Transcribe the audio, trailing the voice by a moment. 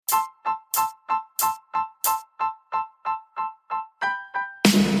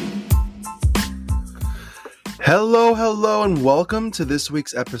Hello, hello, and welcome to this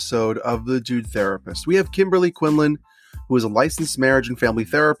week's episode of The Dude Therapist. We have Kimberley Quinlan, who is a licensed marriage and family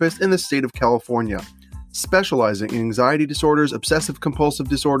therapist in the state of California, specializing in anxiety disorders, obsessive-compulsive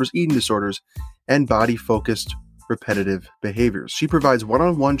disorders, eating disorders, and body-focused repetitive behaviors. She provides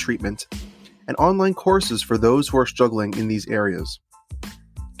one-on-one treatment and online courses for those who are struggling in these areas.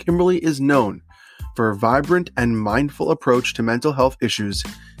 Kimberley is known for a vibrant and mindful approach to mental health issues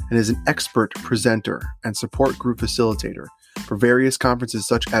and is an expert presenter and support group facilitator for various conferences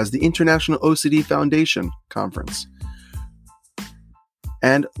such as the International OCD Foundation Conference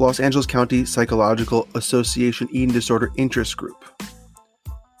and Los Angeles County Psychological Association Eating Disorder Interest Group.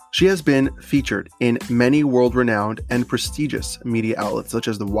 She has been featured in many world-renowned and prestigious media outlets such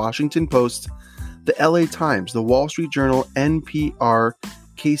as the Washington Post, the LA Times, the Wall Street Journal, NPR,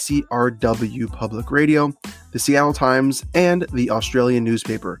 KCRW Public Radio, the Seattle Times, and the Australian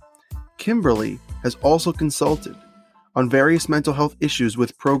newspaper. Kimberley has also consulted on various mental health issues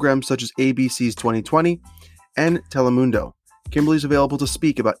with programs such as ABC's 2020 and Telemundo. Kimberley is available to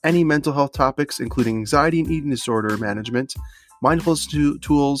speak about any mental health topics, including anxiety and eating disorder management, mindfulness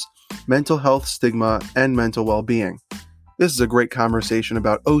tools, mental health stigma, and mental well-being. This is a great conversation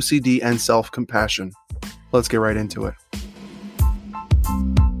about OCD and self-compassion. Let's get right into it.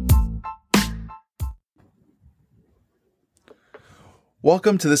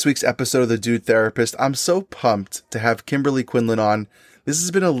 Welcome to this week's episode of The Dude Therapist. I'm so pumped to have Kimberley Quinlan on. This has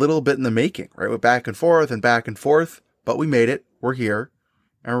been a little bit in the making, right? We're back and forth, but we made it. We're here,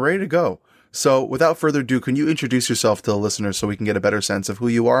 and we're ready to go. So without further ado, can you introduce yourself to the listeners so we can get a better sense of who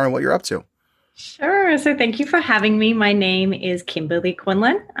you are and what you're up to? Sure. So thank you for having me. My name is Kimberley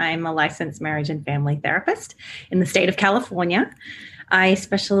Quinlan. I'm a licensed marriage and family therapist in the state of California. I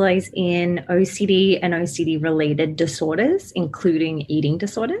specialize in OCD and OCD-related disorders, including eating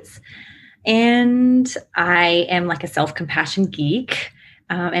disorders. And I am like a self-compassion geek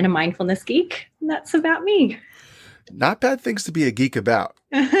and a mindfulness geek. And that's about me. Not bad things to be a geek about.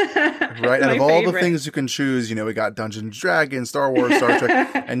 Right? Out of all the things you can choose, we got Dungeons and Dragons, Star Wars, Star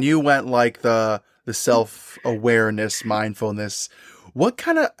Trek, and you went like the self-awareness, mindfulness.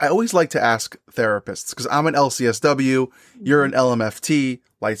 I always like to ask therapists, because I'm an LCSW, you're an LMFT,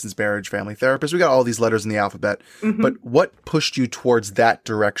 licensed marriage family therapist. We got all these letters in the alphabet. Mm-hmm. But what pushed you towards that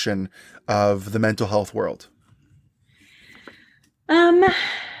direction of the mental health world? I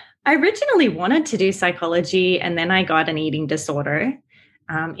originally wanted to do psychology, and then I got an eating disorder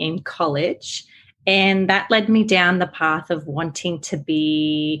in college. And that led me down the path of wanting to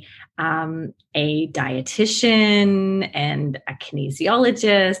be a dietitian and a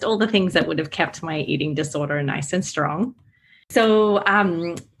kinesiologist, all the things that would have kept my eating disorder nice and strong. So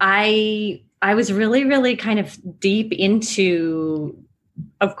I was really, really kind of deep into,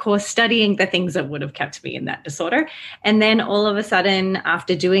 of course, studying the things that would have kept me in that disorder. And then all of a sudden,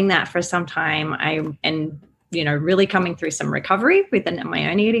 after doing that for some time, really coming through some recovery within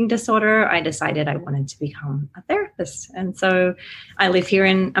my own eating disorder, I decided I wanted to become a therapist. And so I live here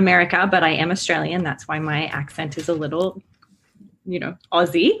in America, but I am Australian. That's why my accent is a little,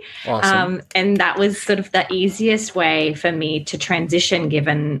 Aussie. Awesome. And that was sort of the easiest way for me to transition,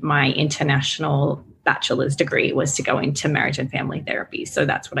 given my international bachelor's degree was to go into marriage and family therapy. So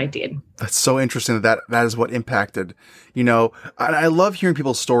that's what I did. That's so interesting that is what impacted, I love hearing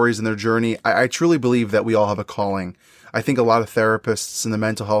people's stories and their journey. I truly believe that we all have a calling. I think a lot of therapists in the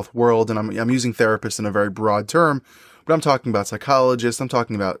mental health world, and I'm using therapists in a very broad term, but I'm talking about psychologists, I'm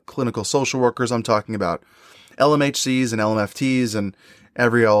talking about clinical social workers, I'm talking about LMHCs and LMFTs and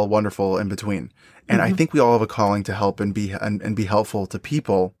every all wonderful in between. And I think we all have a calling to help and be helpful to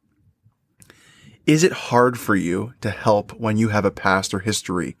people. Is it hard for you to help when you have a past or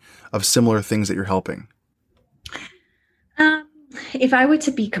history of similar things that you're helping? If I were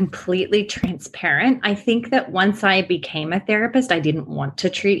to be completely transparent, I think that once I became a therapist, I didn't want to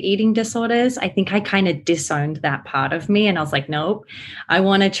treat eating disorders. I think I kind of disowned that part of me. And I was like, nope, I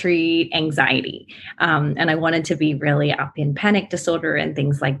want to treat anxiety. And I wanted to be really up in panic disorder and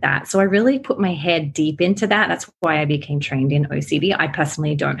things like that. So I really put my head deep into that. That's why I became trained in OCD. I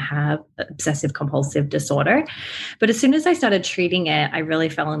personally don't have obsessive compulsive disorder. But as soon as I started treating it, I really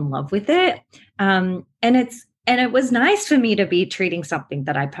fell in love with it. And it was nice for me to be treating something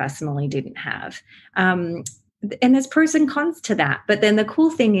that I personally didn't have. And there's pros and cons to that. But then the cool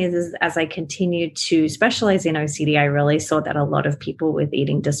thing is as I continued to specialize in OCD, I really saw that a lot of people with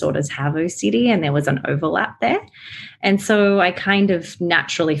eating disorders have OCD, and there was an overlap there. And so I kind of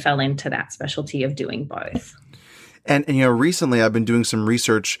naturally fell into that specialty of doing both. And recently I've been doing some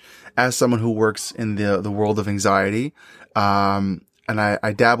research as someone who works in the world of anxiety. and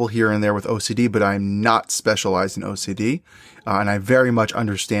I dabble here and there with OCD, but I'm not specialized in OCD. And I very much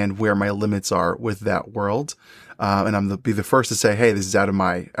understand where my limits are with that world. And be the first to say, hey, this is out of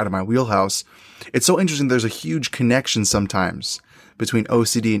my wheelhouse. It's so interesting. There's a huge connection sometimes between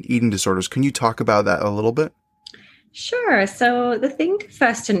OCD and eating disorders. Can you talk about that a little bit? Sure. So the thing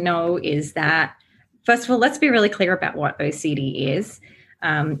first to know is that, first of all, let's be really clear about what OCD is.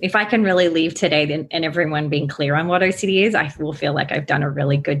 If I can really leave today and everyone being clear on what OCD is, I will feel like I've done a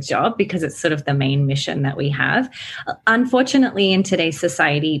really good job, because it's sort of the main mission that we have. Unfortunately, in today's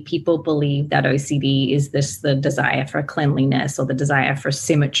society, people believe that OCD is the desire for cleanliness or the desire for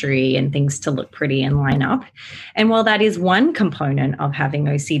symmetry and things to look pretty and line up. And while that is one component of having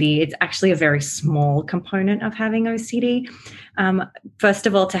OCD, it's actually a very small component of having OCD. First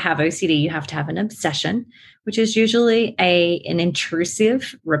of all, to have OCD, you have to have an obsession, which is usually an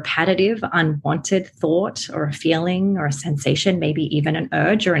intrusive, repetitive, unwanted thought or a feeling or a sensation, maybe even an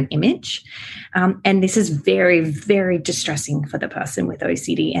urge or an image. And this is very, very distressing for the person with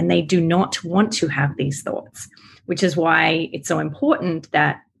OCD, and they do not want to have these thoughts, which is why it's so important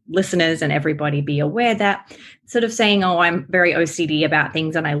that listeners and everybody be aware that sort of saying, oh, I'm very OCD about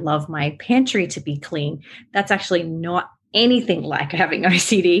things and I love my pantry to be clean, that's actually not anything like having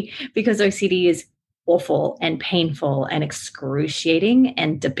OCD, because OCD is awful and painful and excruciating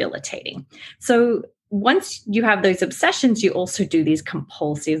and debilitating. So once you have those obsessions, you also do these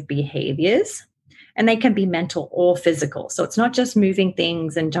compulsive behaviors, and they can be mental or physical. So it's not just moving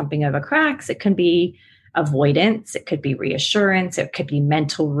things and jumping over cracks. It can be avoidance. It could be reassurance. It could be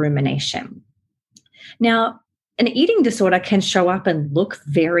mental rumination. Now, an eating disorder can show up and look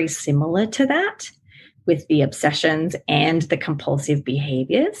very similar to that, with the obsessions and the compulsive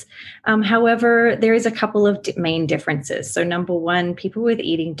behaviors. However, there is a couple of main differences. So number one, people with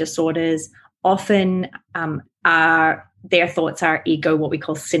eating disorders often their thoughts are what we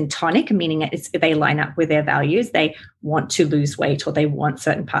call syntonic, meaning they line up with their values. They want to lose weight, or they want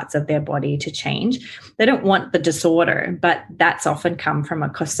certain parts of their body to change. They don't want the disorder, but that's often come from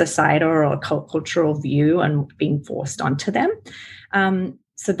a societal or a cultural view and being forced onto them.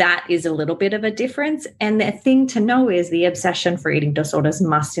 So that is a little bit of a difference. And the thing to know is the obsession for eating disorders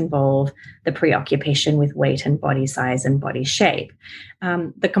must involve the preoccupation with weight and body size and body shape.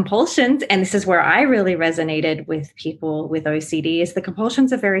 The compulsions, and this is where I really resonated with people with OCD, is the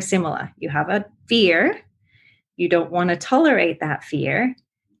compulsions are very similar. You have a fear. You don't want to tolerate that fear.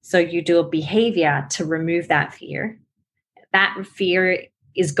 So you do a behavior to remove that fear. That fear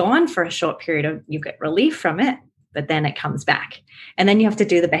is gone for a short period of, you get relief from it, but then it comes back. And then you have to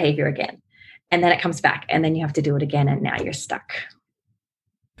do the behavior again. And then it comes back. And then you have to do it again. And now you're stuck.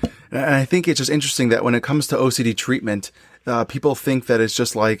 And I think it's just interesting that when it comes to OCD treatment, people think that it's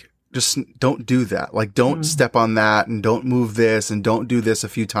just like, just don't do that. Like, don't step on that, and don't move this, and don't do this a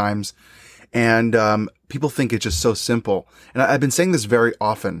few times. And people think it's just so simple. And I've been saying this very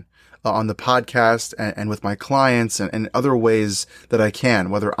often on the podcast and with my clients and other ways that I can,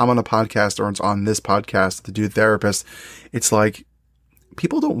 whether I'm on a podcast or it's on this podcast, The Dude Therapist. It's like,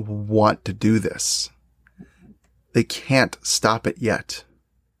 people don't want to do this. They can't stop it yet.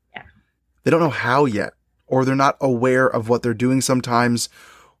 Yeah. They don't know how yet, or they're not aware of what they're doing sometimes,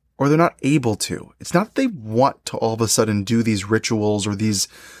 or they're not able to. It's not that they want to all of a sudden do these rituals or these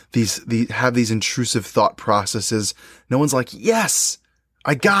have these intrusive thought processes. No one's like, yes,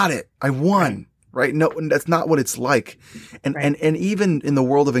 I got it. I won. Right? No, that's not what it's like. And even in the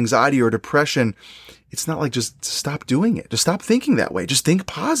world of anxiety or depression, it's not like just stop doing it. Just stop thinking that way. Just think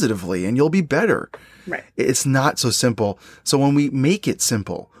positively and you'll be better. Right. It's not so simple. So when we make it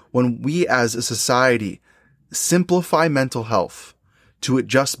simple, when we as a society simplify mental health to it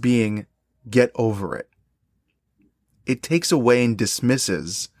just being get over it, it takes away and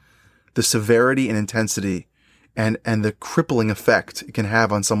dismisses the severity and intensity and the crippling effect it can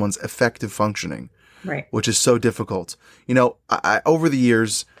have on someone's effective functioning, right? Which is so difficult. You know, over the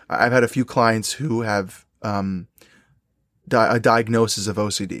years, I've had a few clients who have a diagnosis of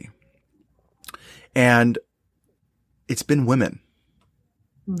OCD, and it's been women.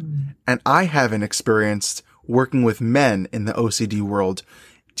 And I haven't experienced working with men in the OCD world.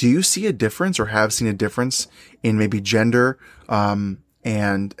 Do you see a difference, or have seen a difference in maybe gender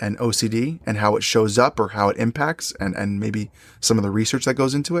and OCD and how it shows up or how it impacts, and maybe some of the research that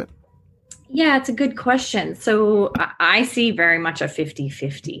goes into it? Yeah, it's a good question. So I see very much a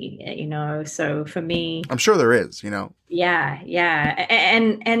 50-50, you know, so for me, I'm sure there is, you know. Yeah.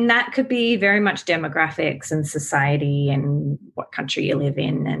 And that could be very much demographics and society and what country you live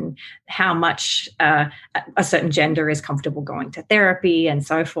in and how much a certain gender is comfortable going to therapy and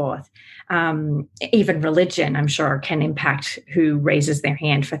so forth. Even religion, I'm sure, can impact who raises their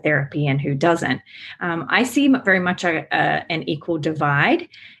hand for therapy and who doesn't. I see very much an equal divide.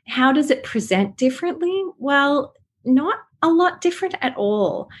 How does it present differently? Well, not a lot different at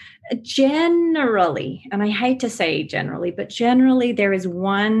all. Generally, and I hate to say generally, but generally there is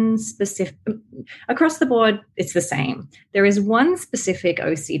one specific, across the board, it's the same. There is one specific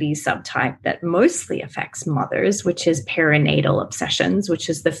OCD subtype that mostly affects mothers, which is perinatal obsessions, which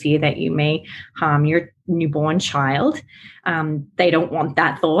is the fear that you may harm your newborn child. They don't want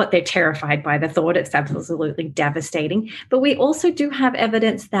that thought. They're terrified by the thought. It's absolutely devastating. But we also do have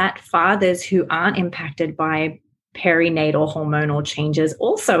evidence that fathers who aren't impacted by perinatal hormonal changes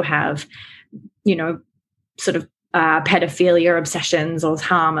also have, sort of pedophilia obsessions or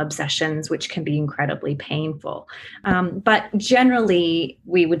harm obsessions, which can be incredibly painful. But generally,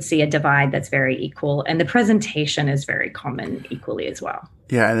 we would see a divide that's very equal, and the presentation is very common equally as well.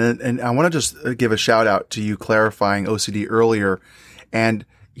 Yeah, and I want to just give a shout out to you clarifying OCD earlier. And,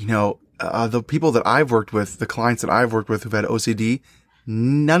 the people that I've worked with, the clients that I've worked with who've had OCD,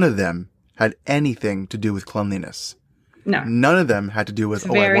 none of them had anything to do with cleanliness. No. None of them had to do with,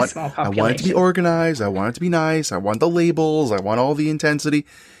 I want it to be organized. I want it to be nice. I want the labels. I want all the intensity.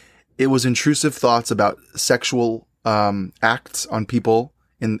 It was intrusive thoughts about sexual acts on people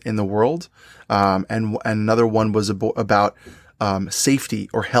in the world. And another one was about safety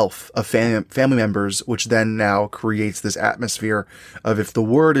or health of family members, which then now creates this atmosphere of, if the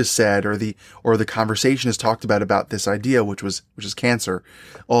word is said or the conversation is talked about this idea, which is cancer,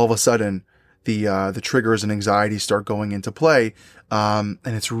 all of a sudden the triggers and anxiety start going into play. And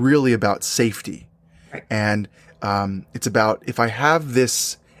it's really about safety. Right. And it's about, if I have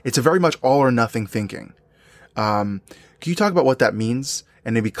this, it's a very much all or nothing thinking. Can you talk about what that means?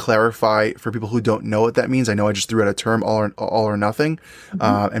 And maybe clarify for people who don't know what that means. I know I just threw out a term, all or nothing,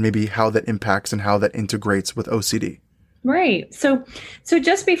 and maybe how that impacts and how that integrates with OCD. Right. So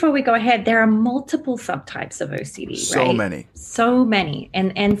just before we go ahead, there are multiple subtypes of OCD, right? So many.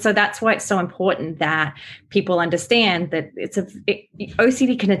 And so that's why it's so important that people understand that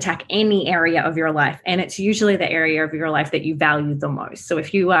OCD can attack any area of your life. And it's usually the area of your life that you value the most. So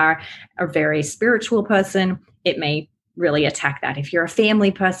if you are a very spiritual person, it may really attack that. If you're a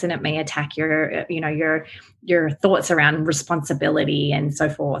family person, it may attack your thoughts around responsibility and so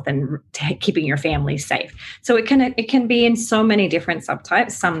forth, and keeping your family safe. So it can be in so many different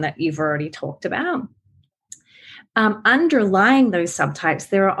subtypes, some that you've already talked about. Underlying those subtypes,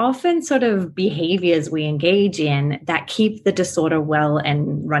 there are often sort of behaviors we engage in that keep the disorder well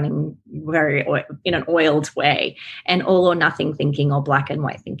and running in an oiled way. And all or nothing thinking or black and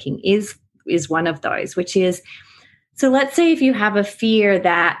white thinking is one of those, which is, so let's say if you have a fear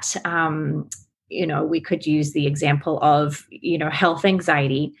that, we could use the example of, health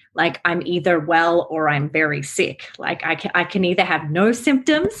anxiety, like I'm either well or I'm very sick. Like I can either have no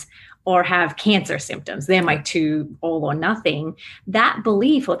symptoms or have cancer symptoms. They're my two, all or nothing. That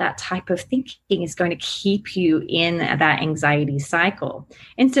belief or that type of thinking is going to keep you in that anxiety cycle,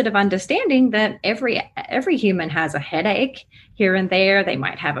 instead of understanding that every human has a headache here and there. They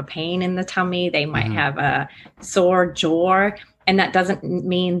might have a pain in the tummy. They might have a sore jaw. And that doesn't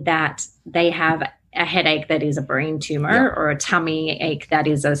mean that they have a headache that is a brain tumor, or a tummy ache that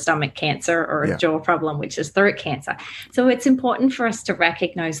is a stomach cancer, or a jaw problem, which is throat cancer. So it's important for us to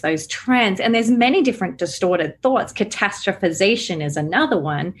recognize those trends. And there's many different distorted thoughts. Catastrophization is another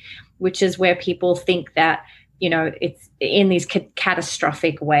one, which is where people think that, it's in these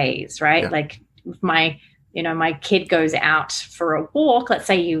catastrophic ways, right? Yeah. Like if my kid goes out for a walk, let's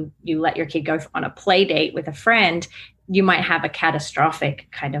say you let your kid go on a play date with a friend, you might have a catastrophic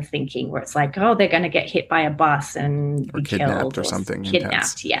kind of thinking where it's like, oh, they're going to get hit by a bus and be killed or something. Kidnapped,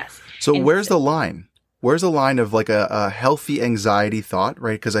 intense. Yes. So where's the line? Where's the line of like a healthy anxiety thought,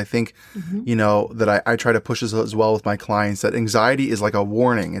 right? Because I think, that I try to push this as well with my clients, that anxiety is like a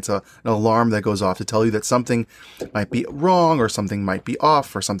warning. It's an alarm that goes off to tell you that something might be wrong or something might be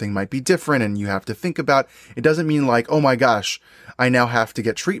off or something might be different, and you have to think about. It doesn't mean like, oh my gosh, I now have to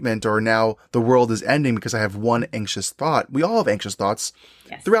get treatment, or now the world is ending because I have one anxious thought. We all have anxious thoughts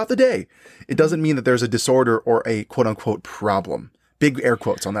throughout the day. It doesn't mean that there's a disorder or a quote unquote problem. Big air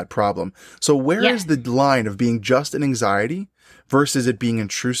quotes on that problem. So where is the line of being just an anxiety versus it being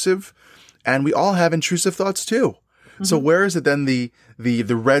intrusive? And we all have intrusive thoughts too. So where is it then the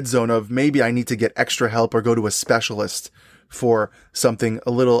red zone of maybe I need to get extra help or go to a specialist for something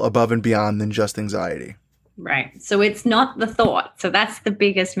a little above and beyond than just anxiety? Right. So it's not the thought. So that's the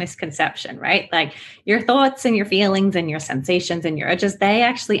biggest misconception, right? Like your thoughts and your feelings and your sensations and your urges, they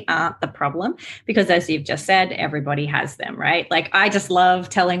actually aren't the problem because as you've just said, everybody has them, right? Like I just love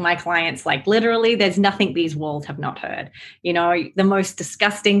telling my clients, like literally there's nothing these walls have not heard. You know, the most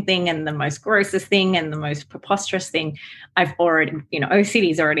disgusting thing and the most grossest thing and the most preposterous thing I've already,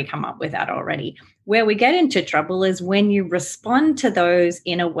 OCD's already come up with that already. Where we get into trouble is when you respond to those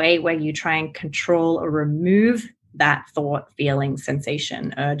in a way where you try and control or remove that thought, feeling,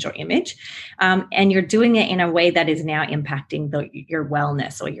 sensation, urge, or image. And you're doing it in a way that is now impacting your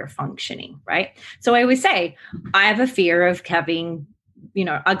wellness or your functioning, right? So I always say, I have a fear of having,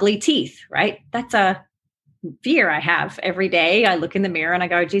 ugly teeth, right? That's a fear I have every day. I look in the mirror and I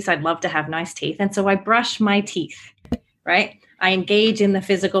go, geez, I'd love to have nice teeth. And so I brush my teeth, right? I engage in the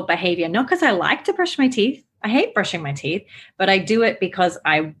physical behavior, not because I like to brush my teeth. I hate brushing my teeth, but I do it because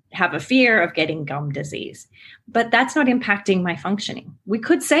I have a fear of getting gum disease. But that's not impacting my functioning. We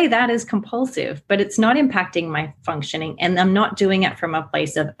could say that is compulsive, but it's not impacting my functioning. And I'm not doing it from a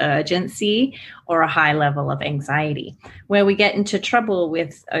place of urgency or a high level of anxiety. Where we get into trouble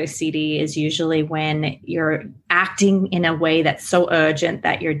with OCD is usually when you're acting in a way that's so urgent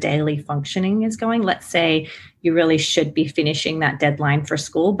that your daily functioning is going. Let's say you really should be finishing that deadline for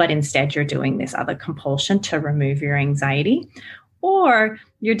school, but instead you're doing this other compulsion to remove your anxiety. Or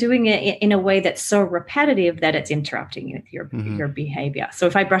you're doing it in a way that's so repetitive that it's interrupting you with your behavior. So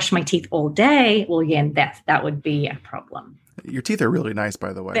if I brush my teeth all day, well, again, that would be a problem. Your teeth are really nice,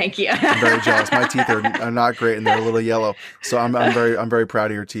 by the way. Thank you. I'm very jealous. My teeth are not great, and they're a little yellow. So I'm very proud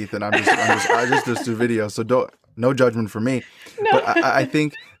of your teeth, and I just do video. So no judgment for me. No. But I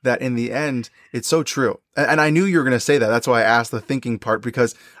think that in the end, it's so true. And I knew you were going to say that. That's why I asked the thinking part,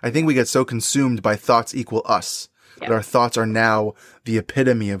 because I think we get so consumed by thoughts equal us. That our thoughts are now the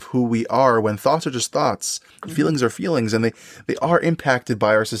epitome of who we are, when thoughts are just thoughts. Feelings are feelings, and they are impacted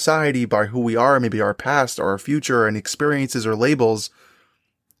by our society, by who we are, maybe our past or our future and experiences or labels.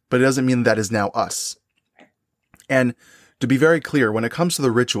 But it doesn't mean that is now us. And to be very clear, when it comes to the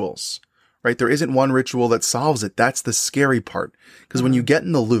rituals, right, there isn't one ritual that solves it. That's the scary part. Because when you get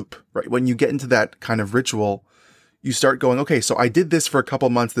in the loop, right, when you get into that kind of ritual, you start going, okay, so I did this for a couple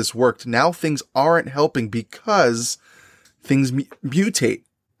months. This worked. Now things aren't helping because things mutate,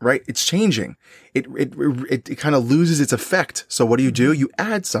 right? It's changing. It kind of loses its effect. So what do? You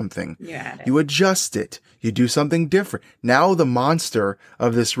add something. You add it. You adjust it. You do something different. Now the monster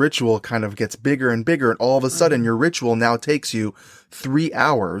of this ritual kind of gets bigger and bigger. And all of a sudden your ritual now takes you 3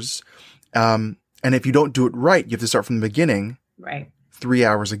 hours. And if you don't do it right, you have to start from the beginning. Right. 3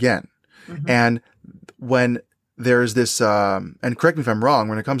 hours again. And when there's this, and correct me if I'm wrong,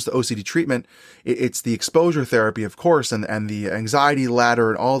 when it comes to OCD treatment, it's the exposure therapy, of course, and the anxiety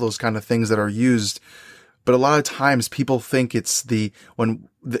ladder and all those kind of things that are used. But a lot of times people think it's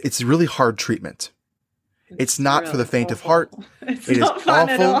it's really hard treatment. It's not for the faint of heart. It is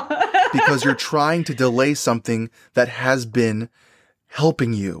awful because you're trying to delay something that has been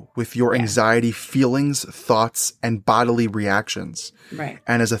helping you with your anxiety, feelings, thoughts, and bodily reactions. Right.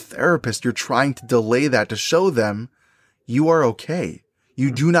 And as a therapist, you're trying to delay that to show them you are okay.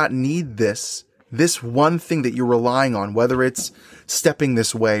 You do not need this one thing that you're relying on, whether it's stepping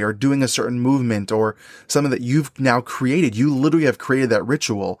this way or doing a certain movement or something that you've now created. You literally have created that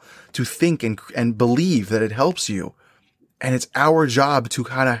ritual to think and believe that it helps you. And it's our job to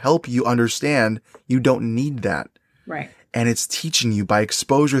kind of help you understand you don't need that. Right. And it's teaching you by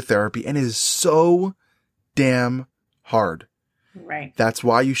exposure therapy, and it is so damn hard. Right. That's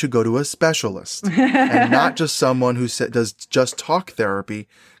why you should go to a specialist and not just someone who does just talk therapy,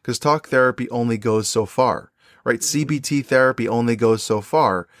 because talk therapy only goes so far, right? CBT therapy only goes so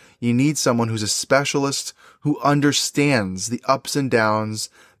far. You need someone who's a specialist who understands the ups and downs,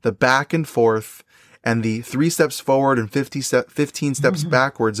 the back and forth, and the 3 steps forward and 15 steps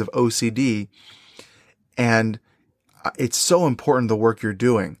backwards of OCD. And it's so important, the work you're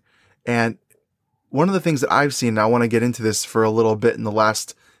doing. And one of the things that I've seen, and I want to get into this for a little bit in the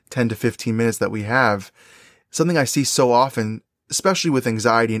last 10 to 15 minutes that we have, something I see so often, especially with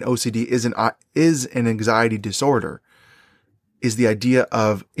anxiety, and OCD is an anxiety disorder, is the idea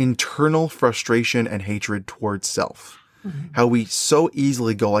of internal frustration and hatred towards self. How we so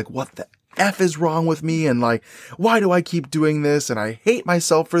easily go like, what the F is wrong with me? And like, why do I keep doing this? And I hate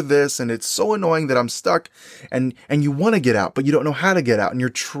myself for this. And it's so annoying that I'm stuck, and you want to get out, but you don't know how to get out, and you're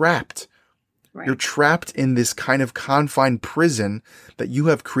trapped. Right. You're trapped in this kind of confined prison that you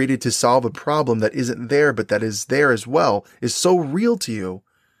have created to solve a problem that isn't there, but that is there as well, is so real to you.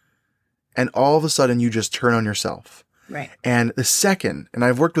 And all of a sudden you just turn on yourself. Right. And the second, and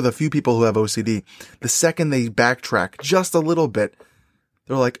I've worked with a few people who have OCD, the second they backtrack just a little bit,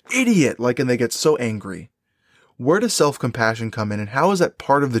 they're like, idiot, like, and they get so angry. Where does self-compassion come in, and how is that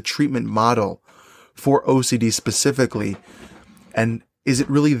part of the treatment model for OCD specifically? And is it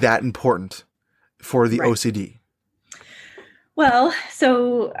really that important for the OCD? Well,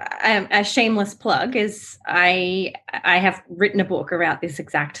 so a shameless plug is I have written a book about this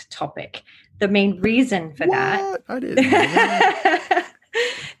exact topic. The main reason for that, I didn't know that.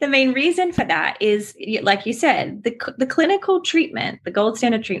 The main reason for that is, like you said, the clinical treatment, the gold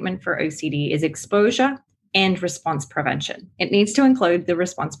standard treatment for OCD is exposure and response prevention. It needs to include the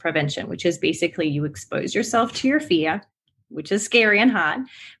response prevention, which is basically you expose yourself to your fear, which is scary and hard.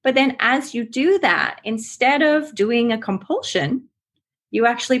 But then as you do that, instead of doing a compulsion, you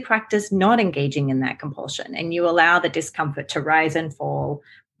actually practice not engaging in that compulsion, and you allow the discomfort to rise and fall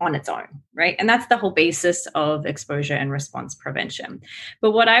on its own, right? And that's the whole basis of exposure and response prevention.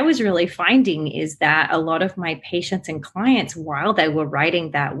 But what I was really finding is that a lot of my patients and clients, while they were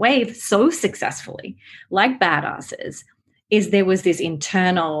riding that wave so successfully, like badasses, is there was this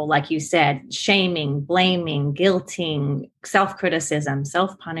internal, like you said, shaming, blaming, guilting, self-criticism,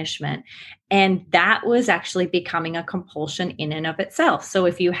 self-punishment. And that was actually becoming a compulsion in and of itself. So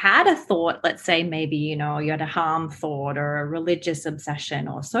if you had a thought, let's say maybe, you had a harm thought or a religious obsession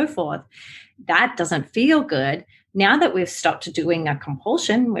or so forth, that doesn't feel good. Now that we've stopped doing a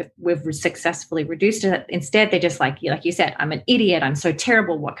compulsion, we've successfully reduced it. Instead, they're just like you said, I'm an idiot. I'm so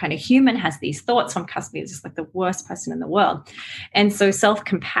terrible. What kind of human has these thoughts? Some customers is just like the worst person in the world. And so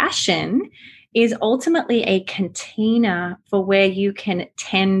self-compassion is ultimately a container for where you can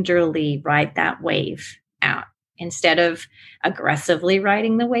tenderly ride that wave out instead of aggressively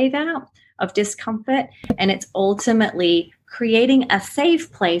riding the wave out of discomfort. And it's ultimately creating a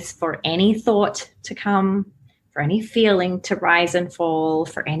safe place for any thought to come, for any feeling to rise and fall,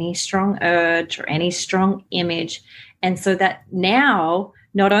 for any strong urge or any strong image. And so that now,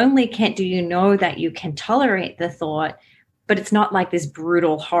 not only do you know that you can tolerate the thought, but it's not like this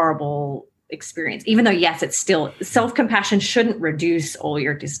brutal, horrible experience. Even though, yes, it's still, self-compassion shouldn't reduce all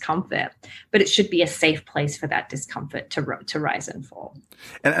your discomfort, but it should be a safe place for that discomfort to rise and fall.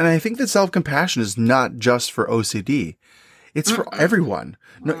 And I think that self-compassion is not just for OCD. It's for everyone.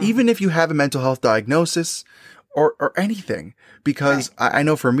 No, even if you have a mental health diagnosis, or anything, because I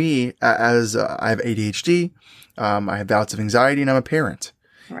know for me, as I have ADHD, I have bouts of anxiety, and I'm a parent,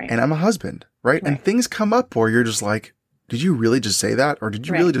 and I'm a husband, right? And things come up where you're just like, did you really just say that? Or did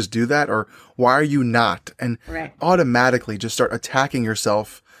you really just do that? Or why are you not? And automatically just start attacking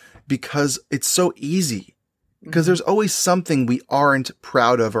yourself because it's so easy. Because there's always something we aren't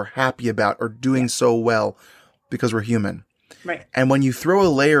proud of or happy about or doing so well because we're human. Right. And when you throw a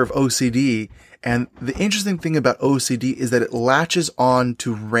layer of OCD, and the interesting thing about OCD is that it latches on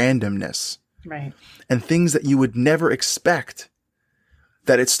to randomness. Right. And things that you would never expect.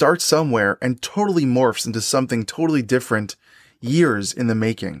 That it starts somewhere and totally morphs into something totally different years in the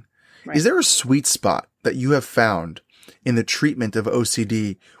making. Right. Is there a sweet spot that you have found in the treatment of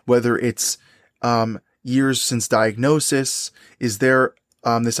OCD, whether it's years since diagnosis? Is there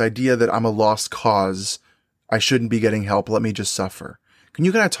this idea that I'm a lost cause? I shouldn't be getting help. Let me just suffer. Can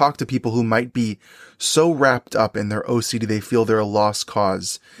you kind of talk to people who might be so wrapped up in their OCD, they feel they're a lost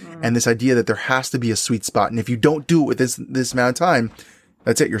cause, and this idea that there has to be a sweet spot, and if you don't do it with this amount of time,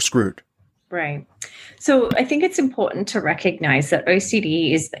 that's it, you're screwed. Right. So I think it's important to recognize that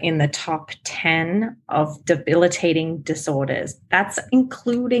OCD is in the top 10 of debilitating disorders. That's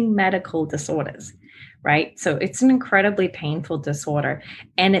including medical disorders, right? So it's an incredibly painful disorder,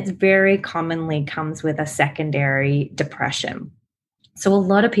 and it very commonly comes with a secondary depression. So a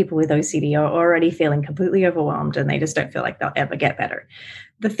lot of people with OCD are already feeling completely overwhelmed, and they just don't feel like they'll ever get better.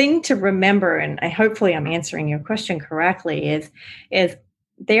 The thing to remember, and hopefully I'm answering your question correctly, is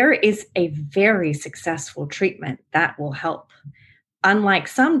there is a very successful treatment that will help. Unlike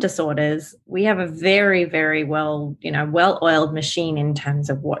some disorders, we have a very, very well-oiled machine in terms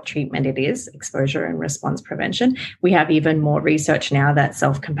of what treatment it is, exposure and response prevention. We have even more research now that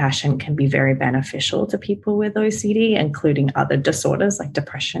self-compassion can be very beneficial to people with OCD, including other disorders like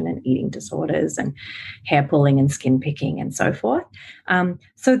depression and eating disorders and hair pulling and skin picking and so forth.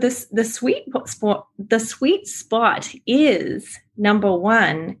 So the sweet spot is, number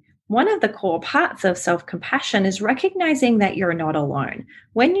one of the core parts of self-compassion is recognizing that you're not alone.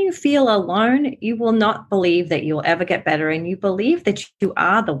 When you feel alone, you will not believe that you'll ever get better, and you believe that you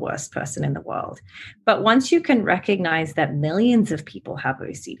are the worst person in the world. But once you can recognize that millions of people have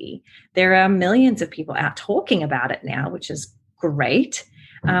OCD, there are millions of people out talking about it now, which is great.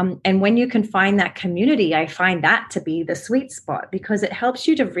 And when you can find that community, I find that to be the sweet spot, because it helps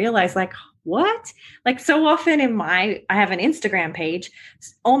you to realize, like, what? Like, so often I have an Instagram page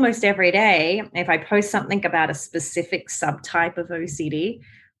almost every day. If I post something about a specific subtype of OCD,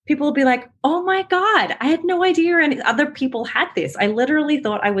 people will be like, oh my God, I had no idea any other people had this. I literally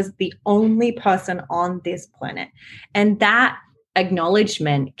thought I was the only person on this planet. And that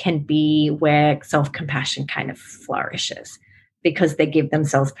acknowledgement can be where self-compassion kind of flourishes, because they give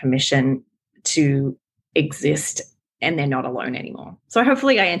themselves permission to exist and they're not alone anymore. So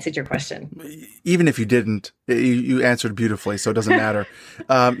hopefully I answered your question. Even if you didn't, you answered beautifully, so it doesn't matter.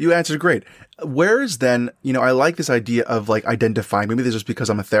 You answered great. Where is then, I like this idea of like identifying, maybe this is just because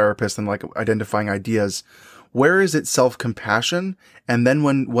I'm a therapist and like identifying ideas. Where is it self-compassion? And then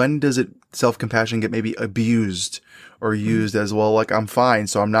when does it self-compassion get maybe abused or used as, well, like I'm fine,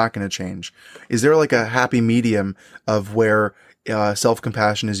 so I'm not going to change? Is there like a happy medium of where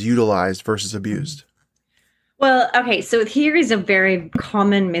self-compassion is utilized versus abused? Well, okay, so here is a very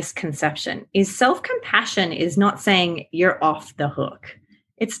common misconception: is self-compassion is not saying you're off the hook.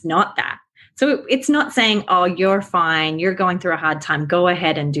 It's not that. So it's not saying, oh, you're fine, you're going through a hard time, go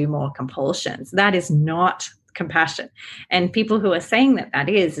ahead and do more compulsions. That is not compassion. And people who are saying that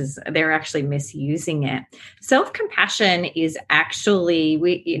is they're actually misusing it. Self-compassion is actually,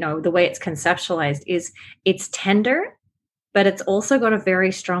 the way it's conceptualized is it's tender, but it's also got a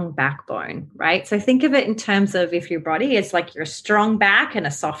very strong backbone, right? So think of it in terms of, if your body is like your strong back and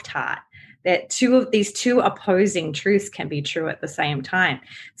a soft heart, that these two opposing truths can be true at the same time.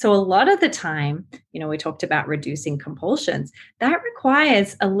 So a lot of the time, we talked about reducing compulsions. That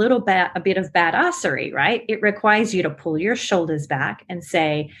requires a bit of badassery, right? It requires you to pull your shoulders back and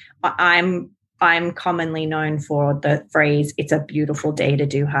say, I'm commonly known for the phrase, it's a beautiful day to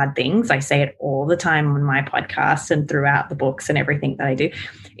do hard things. I say it all the time on my podcast and throughout the books and everything that I do,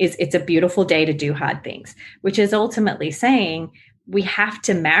 is it's a beautiful day to do hard things, which is ultimately saying we have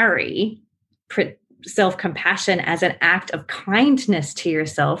to marry self-compassion as an act of kindness to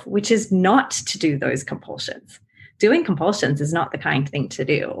yourself, which is not to do those compulsions. Doing compulsions is not the kind thing to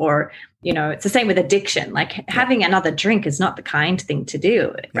do. Or, it's the same with addiction. Like having another drink is not the kind thing to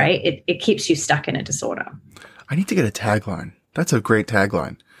do, right? It keeps you stuck in a disorder. I need to get a tagline. That's a great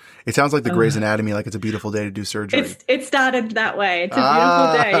tagline. It sounds like the Grey's Anatomy, like it's a beautiful day to do surgery. It started that way. It's a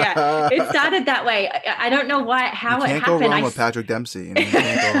beautiful day. Yeah, it started that way. I don't know how it happened. You can't go wrong with Patrick Dempsey. You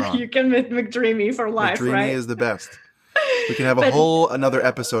can't go wrong. You can with McDreamy for life, McDreamy right? is the best. We can have another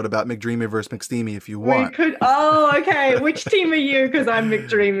episode about McDreamy versus McSteamy if you want. We could. Oh, okay. Which team are you? Because I'm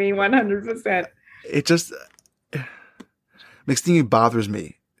McDreamy, 100%. It just McSteamy bothers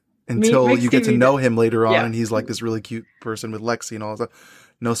me until you get to know him later on, and he's like this really cute person with Lexi and all that stuff.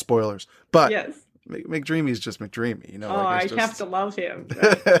 No spoilers, but yes. McDreamy is just McDreamy, I have to love him.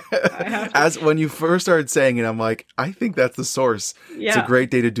 As when you first started saying it, I'm like, I think that's the source. Yeah. It's a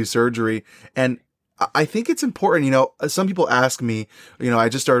great day to do surgery, and I think it's important. Some people ask me, I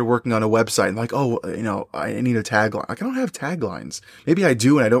just started working on a website, and like, oh, I need a tagline. Like, I don't have taglines. Maybe I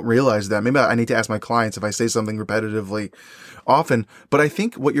do, and I don't realize that. Maybe I need to ask my clients if I say something repetitively often. But I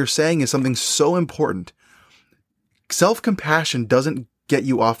think what you're saying is something so important. Self-compassion doesn't get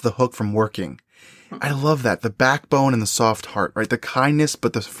you off the hook from working. I love that. The backbone and the soft heart, right? The kindness,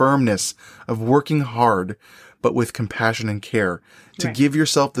 but the firmness of working hard, but with compassion and care to give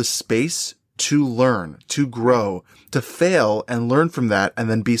yourself the space to learn, to grow, to fail and learn from that, and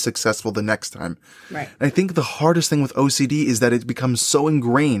then be successful the next time. Right. And I think the hardest thing with OCD is that it becomes so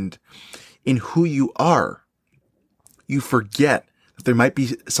ingrained in who you are. You forget that there might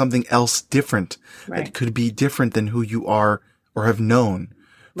be something else different that could be different than who you are or have known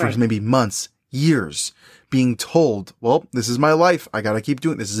for maybe months, years, being told, well, this is my life. I got to keep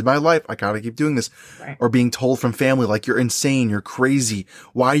doing this. This is my life. I got to keep doing this. Right. Or being told from family, like, you're insane. You're crazy.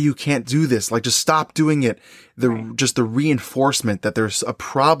 Why you can't do this? Like, just stop doing it. Just the reinforcement that there's a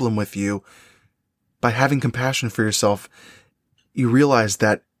problem with you. By having compassion for yourself, you realize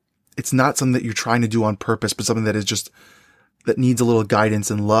that it's not something that you're trying to do on purpose, but something that is just, that needs a little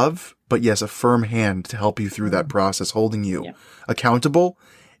guidance and love. But yes, a firm hand to help you through that process, holding you accountable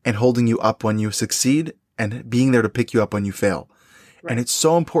and holding you up when you succeed and being there to pick you up when you fail. Right. And it's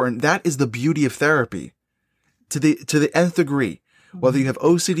so important. That is the beauty of therapy to the nth degree. Whether you have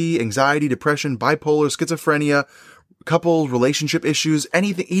OCD, anxiety, depression, bipolar, schizophrenia, couple relationship issues,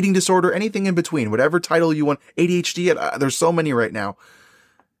 anything, eating disorder, anything in between, whatever title you want, ADHD, there's so many right now.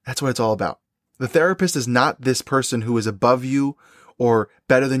 That's what it's all about. The therapist is not this person who is above you or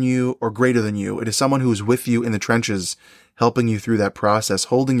better than you or greater than you. It is someone who is with you in the trenches, helping you through that process,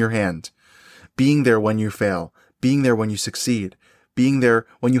 holding your hand, being there when you fail, being there when you succeed, being there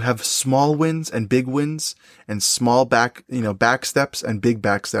when you have small wins and big wins and small back steps and big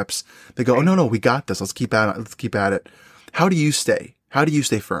back steps. They go, oh, no, we got this. Let's keep at it. How do you stay? How do you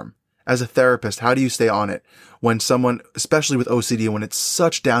stay firm? As a therapist, how do you stay on it when someone, especially with OCD, when it's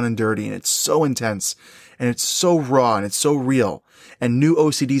such down and dirty and it's so intense and it's so raw and it's so real, and new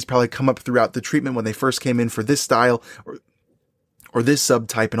OCDs probably come up throughout the treatment when they first came in for this style or this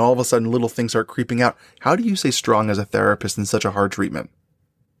subtype, and all of a sudden little things start creeping out. How do you stay strong as a therapist in such a hard treatment?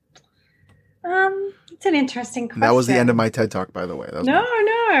 It's an interesting question. That was the end of my TED Talk, by the way. No.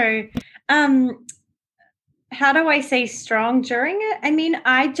 How do I stay strong during it? I mean,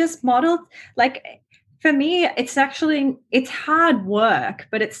 I just modeled, like, for me, it's hard work,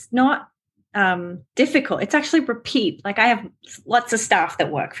 but it's not difficult. It's actually repeat. Like, I have lots of staff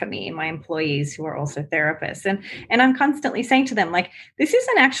that work for me, my employees who are also therapists. And I'm constantly saying to them, like, this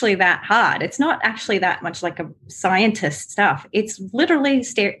isn't actually that hard. It's not actually that much like a scientist stuff. It's literally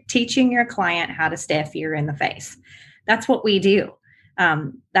teaching your client how to stare fear in the face. That's what we do.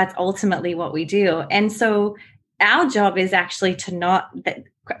 That's ultimately what we do. And so our job is actually to not that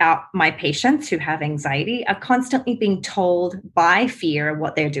my patients who have anxiety are constantly being told by fear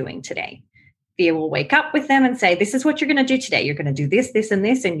what they're doing today. Fear will wake up with them and say, this is what you're going to do today. You're going to do this, this, and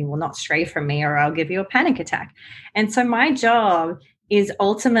this, and you will not stray from me, or I'll give you a panic attack. And so my job is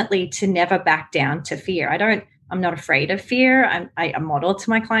ultimately to never back down to fear. I'm not afraid of fear. I model to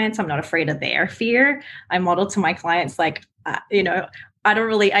my clients, I'm not afraid of their fear. I model to my clients, like, I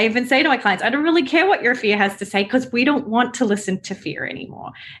even say to my clients, I don't really care what your fear has to say, because we don't want to listen to fear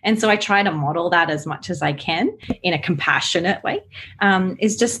anymore. And so I try to model that as much as I can in a compassionate way.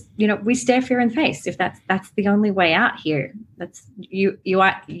 Is just, we stare fear in the face. If that's the only way out here, that's you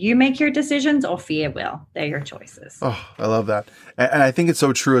make your decisions, or fear will. They're your choices. Oh, I love that. And I think it's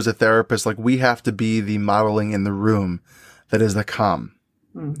so true as a therapist. Like, we have to be the modeling in the room that is the calm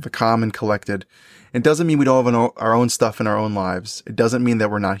and collected. It doesn't mean we don't have our own stuff in our own lives. It doesn't mean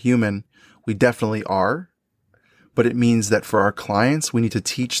that we're not human. We definitely are. But it means that for our clients, we need to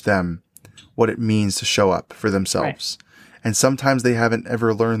teach them what it means to show up for themselves. Right. And sometimes they haven't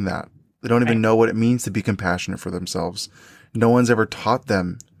ever learned that. They don't even know what it means to be compassionate for themselves. No one's ever taught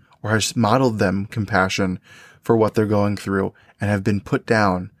them or has modeled them compassion for what they're going through, and have been put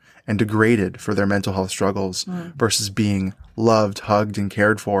down and degraded for their mental health struggles versus being loved, hugged, and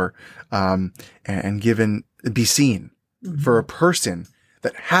cared for, and be seen for a person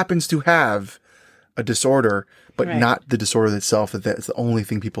that happens to have a disorder, but not the disorder itself. That's the only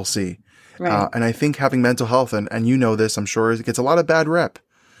thing people see. Right. And I think having mental health, and you know this, I'm sure, it gets a lot of bad rep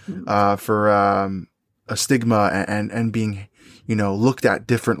for a stigma and being, looked at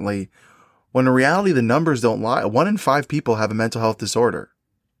differently. When in reality, the numbers don't lie. 1 in 5 people have a mental health disorder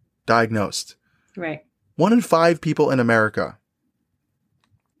diagnosed. Right. 1 in 5 people in America.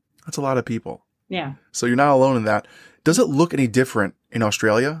 That's a lot of people. Yeah. So you're not alone in that. Does it look any different in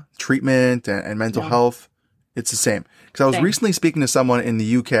Australia? Treatment and mental health? It's the same. Because I was recently speaking to someone in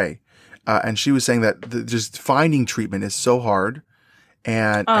the UK, and she was saying that just finding treatment is so hard.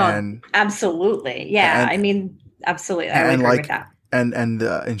 And absolutely. Yeah. Absolutely. I would agree with that. And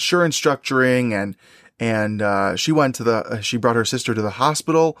the insurance structuring and she she brought her sister to the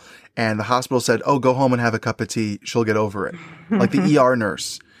hospital, and the hospital said, oh, go home and have a cup of tea. She'll get over it. Like the ER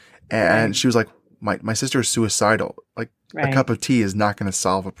nurse. And she was like, my sister is suicidal. Like a cup of tea is not going to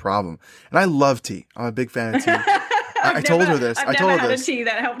solve a problem. And I love tea. I'm a big fan of tea. I told her this. I told her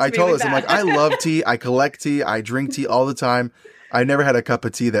this. I'm like, I love tea. I collect tea. I drink tea all the time. I never had a cup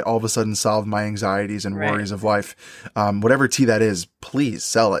of tea that all of a sudden solved my anxieties and worries of life. Whatever tea that is, please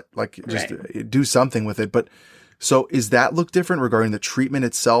sell it. Like, just do something with it. But so is that look different regarding the treatment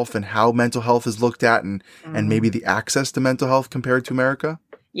itself and how mental health is looked at, and maybe the access to mental health compared to America?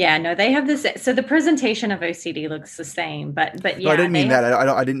 Yeah, no, they have this. So the presentation of OCD looks the same, but yeah, no, I didn't mean that.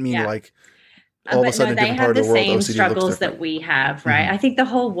 I didn't mean like all of a sudden a different part of the world. They have the same struggles that we have, right? I think the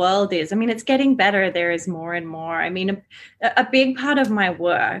whole world is. It's getting better. There is more and more. A big part of my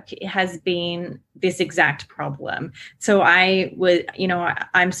work has been this exact problem. So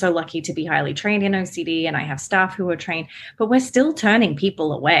I'm so lucky to be highly trained in OCD, and I have staff who are trained, but we're still turning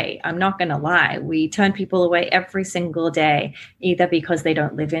people away. I'm not going to lie. We turn people away every single day, either because they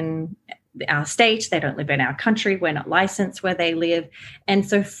don't live in our state, they don't live in our country, we're not licensed where they live. And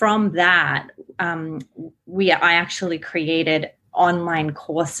so from that, I actually created online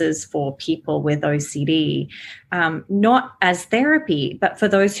courses for people with OCD, not as therapy, but for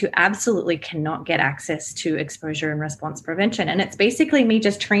those who absolutely cannot get access to exposure and response prevention. And it's basically me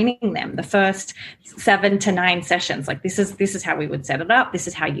just training them the first 7 to 9 sessions. Like this is how we would set it up. This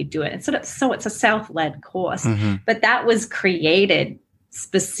is how you do it. And so it's a self-led course, but that was created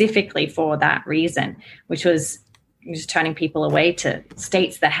specifically for that reason, which was just turning people away to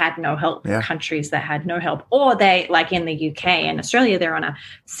states that had no help, countries that had no help, or they, like in the UK and Australia, they're on a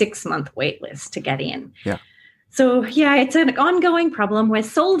 6-month wait list to get in. Yeah. So it's an ongoing problem. We're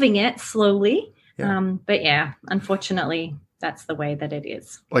solving it slowly. But unfortunately, that's the way that it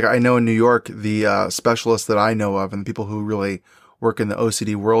is. Like I know in New York, the specialists that I know of and the people who really work in the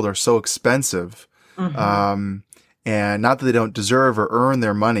OCD world are so expensive. And not that they don't deserve or earn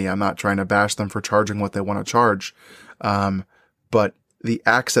their money. I'm not trying to bash them for charging what they want to charge. But the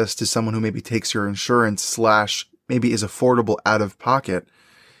access to someone who maybe takes your insurance / maybe is affordable out of pocket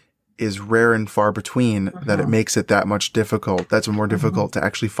is rare and far between, that it makes it that much difficult. That's more difficult to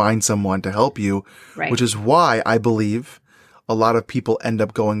actually find someone to help you, which is why I believe a lot of people end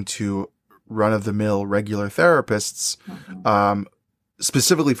up going to run-of-the-mill regular therapists,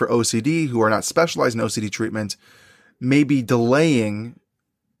 specifically for OCD, who are not specialized in OCD treatment, maybe delaying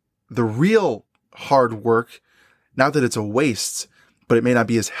the real hard work. Not that it's a waste, but it may not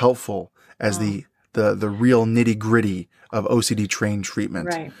be as helpful as the real nitty gritty of OCD trained treatment.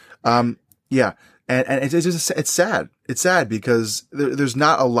 Right. And it's sad. It's sad because there's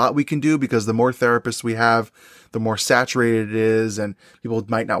not a lot we can do, because the more therapists we have, the more saturated it is, and people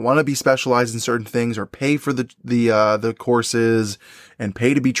might not want to be specialized in certain things or pay for the courses and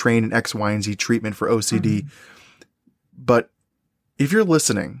pay to be trained in X, Y, and Z treatment for OCD. But if you're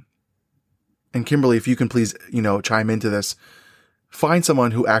listening, and Kimberley, if you can please, chime into this, find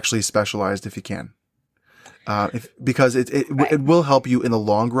someone who actually is specialized if you can, because it will help you in the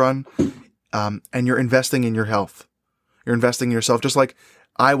long run. And you're investing in your health. You're investing in yourself. Just like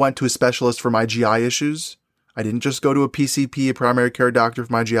I went to a specialist for my GI issues. I didn't just go to a PCP, a primary care doctor,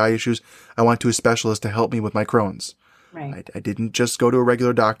 for my GI issues. I went to a specialist to help me with my Crohn's. Right. I didn't just go to a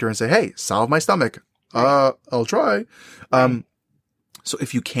regular doctor and say, hey, solve my stomach. I'll try. So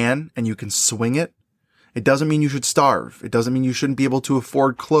if you can, and you can swing it, it doesn't mean you should starve. It doesn't mean you shouldn't be able to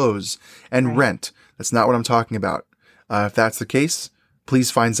afford clothes and rent. That's not what I'm talking about. If that's the case,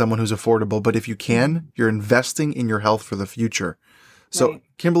 please find someone who's affordable. But if you can, you're investing in your health for the future. So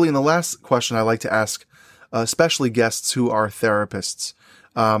Kimberley, in the last question I like to ask, especially guests who are therapists,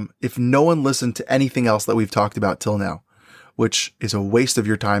 if no one listened to anything else that we've talked about till now, which is a waste of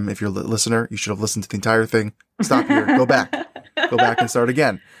your time. If you're a listener, you should have listened to the entire thing. Stop here. Go back and start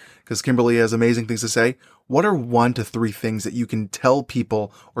again. Because Kimberley has amazing things to say. What are 1 to 3 things that you can tell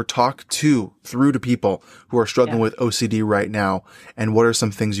people or talk through to people who are struggling with OCD right now? And what are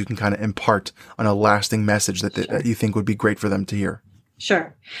some things you can kind of impart on a lasting message that you think would be great for them to hear?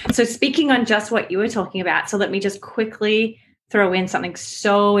 Sure. So speaking on just what you were talking about, so let me just quickly throw in something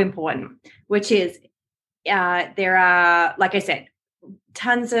so important, which is there are, like I said,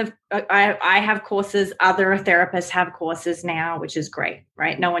 tons of, I have courses, other therapists have courses now, which is great,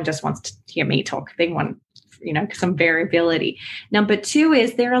 right? No one just wants to hear me talk. They want, some variability. Number 2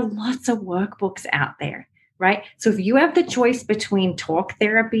 is there are lots of workbooks out there, right? So if you have the choice between talk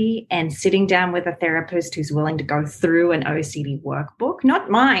therapy and sitting down with a therapist who's willing to go through an OCD workbook,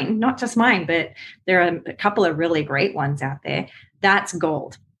 not just mine, but there are a couple of really great ones out there, that's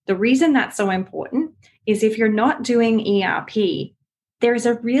gold. The reason that's so important is if you're not doing ERP, there's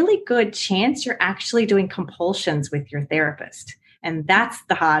a really good chance you're actually doing compulsions with your therapist. And that's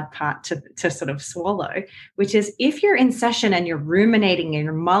the hard part to sort of swallow, which is if you're in session and you're ruminating and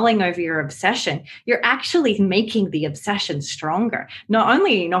you're mulling over your obsession, you're actually making the obsession stronger. Not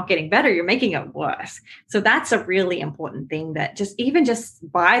only are you not getting better, you're making it worse. So that's a really important thing, that just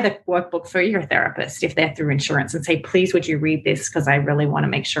buy the workbook for your therapist if they're through insurance and say, please, would you read this? Because I really want to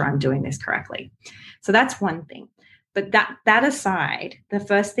make sure I'm doing this correctly. So that's one thing. But that aside, the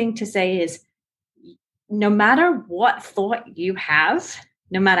first thing to say is, no matter what thought you have,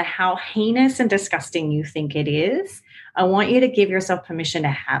 no matter how heinous and disgusting you think it is, I want you to give yourself permission to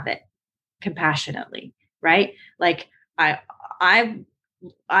have it compassionately, right? Like I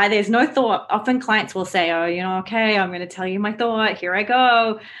there's no thought. Often clients will say, okay, I'm going to tell you my thought. Here I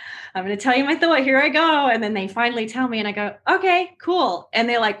go. I'm going to tell you my thought. Here I go. And then they finally tell me and I go, okay, cool. And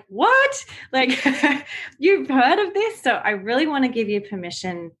they're like, what? Like, you've heard of this? So I really want to give you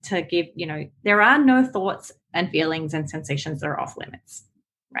permission to give, there are no thoughts and feelings and sensations that are off limits,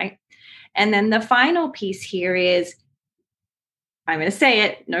 right? And then the final piece here is, I'm going to say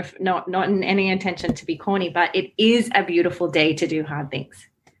it, not in any intention to be corny, but it is a beautiful day to do hard things.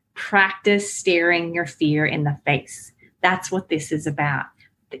 Practice staring your fear in the face. That's what this is about.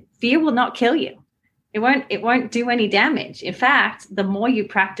 Fear will not kill you. It won't do any damage. In fact, the more you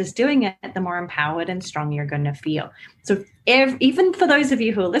practice doing it, the more empowered and strong you're going to feel. So even for those of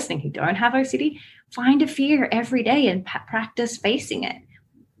you who are listening who don't have OCD, find a fear every day and practice facing it.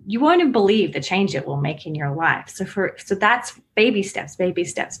 You won't even believe the change it will make in your life. So that's baby steps.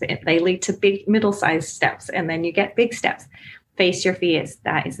 They lead to big, middle-sized steps, and then you get big steps. Face your fears.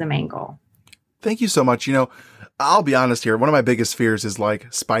 That is the main goal. Thank you so much. I'll be honest here. One of my biggest fears is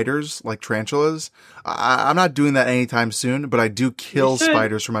like spiders, like tarantulas. I'm not doing that anytime soon, but I do kill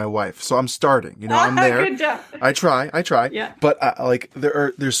spiders for my wife. So I'm starting, I'm there. Good job. I try. Yeah. But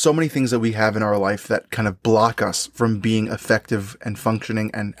there's so many things that we have in our life that kind of block us from being effective and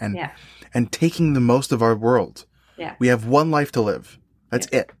functioning and taking the most of our world. Yeah. We have one life to live. That's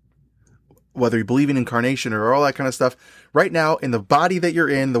it. Whether you believe in incarnation or all that kind of stuff, right now in the body that you're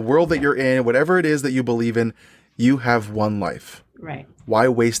in, the world that you're in, whatever it is that you believe in, you have one life. Right. Why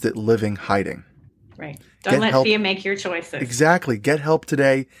waste it living hiding? Right. Don't let fear make your choices. Exactly. Get help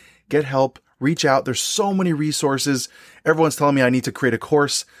today. Get help. Reach out. There's so many resources. Everyone's telling me I need to create a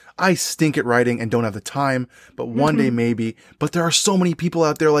course. I stink at writing and don't have the time, but one day maybe. But there are so many people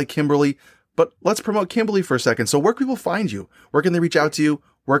out there like Kimberley. But let's promote Kimberley for a second. So where can people find you? Where can they reach out to you?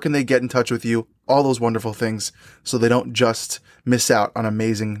 Where can they get in touch with you? All those wonderful things so they don't just miss out on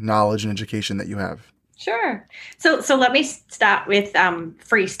amazing knowledge and education that you have. Sure. So let me start with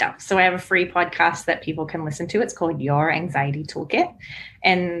free stuff. So I have a free podcast that people can listen to. It's called Your Anxiety Toolkit.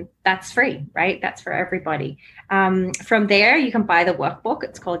 And that's free, right? That's for everybody. From there, you can buy the workbook.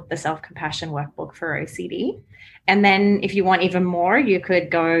 It's called the Self-Compassion Workbook for OCD. And then if you want even more, you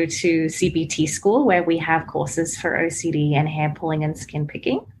could go to CBT School, where we have courses for OCD and hair pulling and skin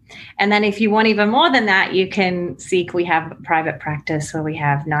picking. And then if you want even more than that, you can we have private practice where we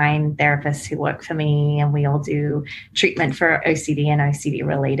have 9 therapists who work for me, and we all do treatment for OCD and OCD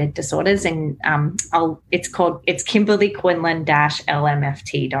related disorders. And it's Kimberley Quinlan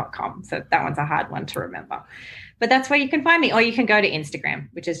 -lmft.com. So that one's a hard one to remember. But that's where you can find me, or you can go to Instagram,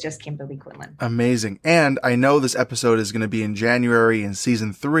 which is just Kimberley Quinlan. Amazing. And I know this episode is going to be in January in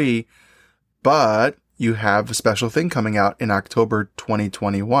season 3, but you have a special thing coming out in October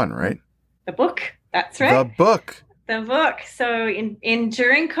 2021, right? The book. That's right. The book. So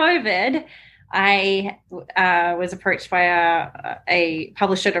during COVID, I was approached by a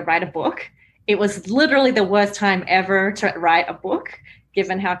publisher to write a book. It was literally the worst time ever to write a book,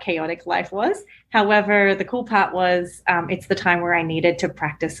 given how chaotic life was. However, the cool part was it's the time where I needed to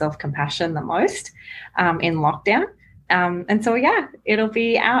practice self-compassion the most in lockdown. And so, it'll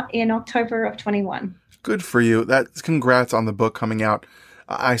be out in October of 21. Good for you. Congrats on the book coming out.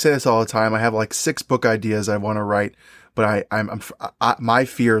 I say this all the time. I have like 6 book ideas I want to write, but my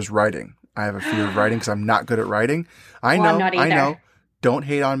fear is writing. I have a fear of writing because I'm not good at writing. I know. Don't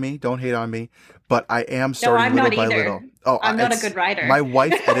hate on me. But I am starting little by little. Oh, I'm not a good writer. My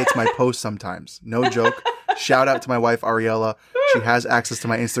wife edits my posts sometimes. No joke. Shout out to my wife, Ariella. She has access to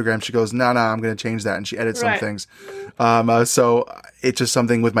my Instagram. She goes, no, I'm going to change that. And she edits some things. So it's just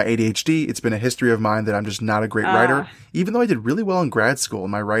something with my ADHD. It's been a history of mine that I'm just not a great writer, even though I did really well in grad school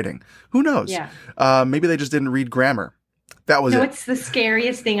in my writing. Who knows? Yeah. Maybe they just didn't read grammar. That was it. It's the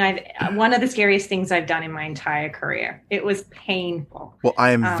scariest thing one of the scariest things I've done in my entire career. It was painful. Well,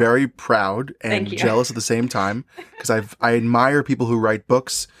 I am very proud and jealous at the same time because I admire people who write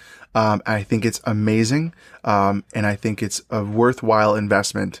books. I think it's amazing. And I think it's a worthwhile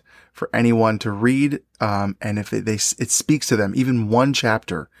investment for anyone to read. And if it speaks to them, even one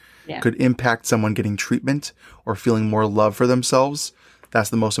chapter could impact someone getting treatment or feeling more love for themselves.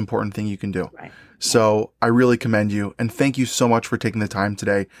 That's the most important thing you can do. Right. So I really commend you. And thank you so much for taking the time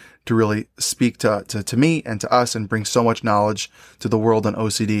today to really speak to me and to us and bring so much knowledge to the world on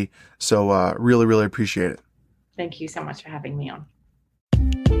OCD. So really, really appreciate it. Thank you so much for having me on.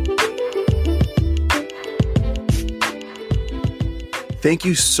 Thank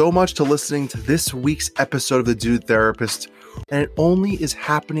you so much to listening to this week's episode of The Dude Therapist. And it only is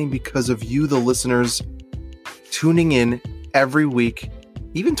happening because of you, the listeners, tuning in every week,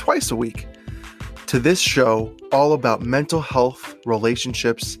 even twice a week, to this show all about mental health,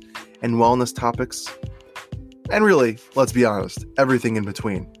 relationships, and wellness topics. And really, let's be honest, everything in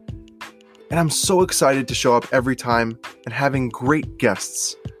between. And I'm so excited to show up every time and having great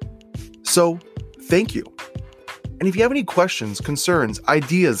guests. So, thank you. And if you have any questions, concerns,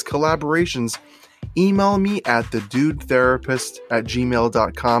 ideas, collaborations, email me at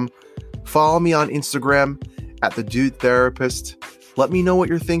thedudetherapist@gmail.com. Follow me on Instagram at thedudetherapist. Let me know what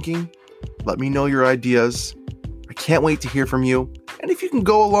you're thinking. Let me know your ideas. I can't wait to hear from you. And if you can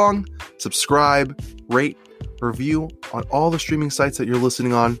go along, subscribe, rate, review on all the streaming sites that you're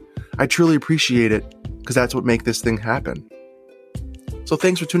listening on. I truly appreciate it because that's what makes this thing happen. So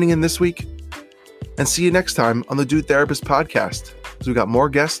thanks for tuning in this week, and see you next time on the Dude Therapist podcast, because we got more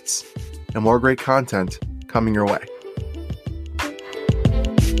guests and more great content coming your way.